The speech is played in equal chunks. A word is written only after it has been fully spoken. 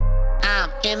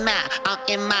I'm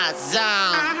in my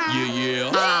zone. Yeah.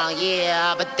 Oh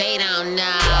yeah, but they don't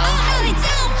know.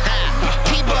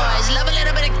 P-boys love a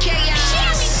little bit of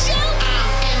chaos.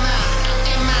 I'm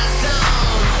in my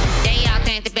zone. They all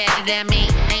think they're better than me.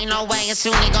 Ain't no way, and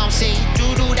soon they gon' see.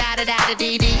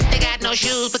 Do-do-da-da-da-da-dee-dee. They got no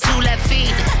shoes but 2 left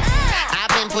feet. I've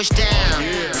been pushed down.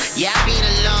 Yeah, I've been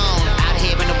alone. Out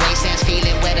here in the wastelands,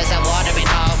 feeling wet as I watering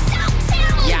off.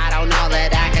 Yeah, I don't know that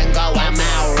I can go. I'm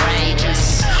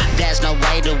outrageous. There's no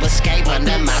way to escape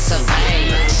under my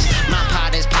surveillance. My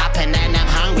pot is popping and I'm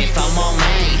hungry for more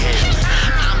mayhem.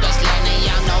 I'm just letting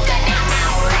y'all know that I'm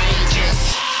outrageous.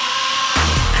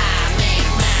 I make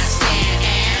my stand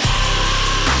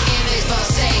in this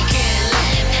forsaken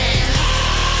land, and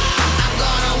I'm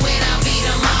gonna win, I'll beat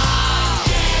 'em all.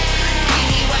 Give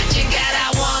me what you got, I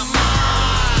want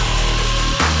more.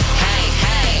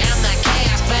 Hey, I'm the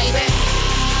chaos, baby.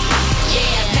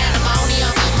 Yeah,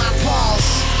 pandemonium in my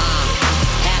pulse.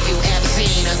 Have you ever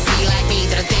seen us be like me?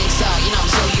 That I think so. You know I'm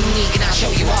so unique, and I'll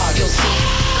show you all. You'll see.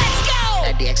 Let's go.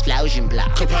 At the explosion block.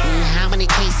 How many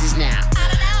cases now?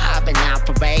 I've been out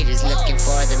for ages, looking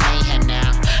for the mayhem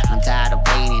now. I'm tired of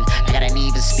waiting. I got an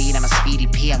even speed. I'm a speedy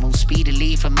P. I move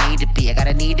speedily from A to B. I got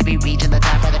a need to be reaching the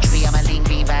top of the tree. I'm a lean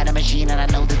green fighter machine, and I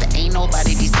know that there ain't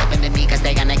nobody be stepping to me, 'cause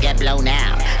they gonna get blown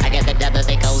out. I get the dub if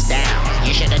it goes down.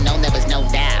 You should've known there was no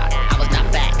doubt. I was not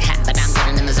back, but I'm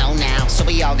getting in the zone now. So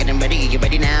we all getting ready. You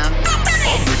ready now?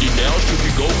 I'm ready now. Should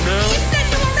we go now? You said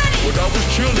you were ready. But I was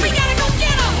chilling. We gotta go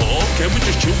get him. Can we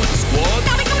just chill with the squad?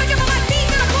 Now we gonna give him like these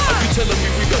in the car. Are you telling me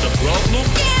we got a problem?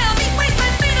 Yeah, these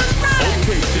wasteland speeders run.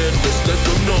 Okay then, let's let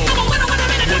them know. I'm a winner when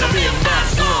I'm in my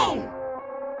zone.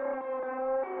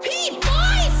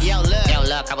 P-boys. Yo,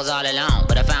 look, I was all alone,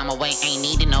 but I found my way, ain't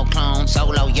needing no clone.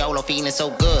 Solo, YOLO, feeling so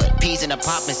good. Peas in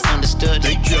apartments, understood.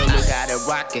 They jealous. I got it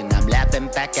rocking, I'm laughing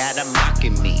back at them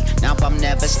mocking me. Now I'm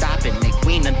never stopping, the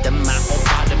queen of them, my whole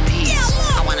part of peace.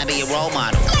 Yeah, I wanna be a role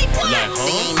model. Like what? Like,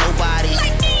 They ain't nobody.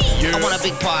 Like me. Yeah. I want a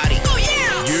big party. Oh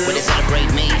yeah. But they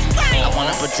celebrate me. right. I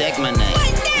wanna protect my name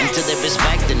Like that. until they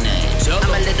respect the name. Tell I'm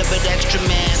a them. little bit extra,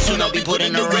 man. Soon I'll be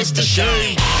putting the rest to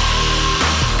shame.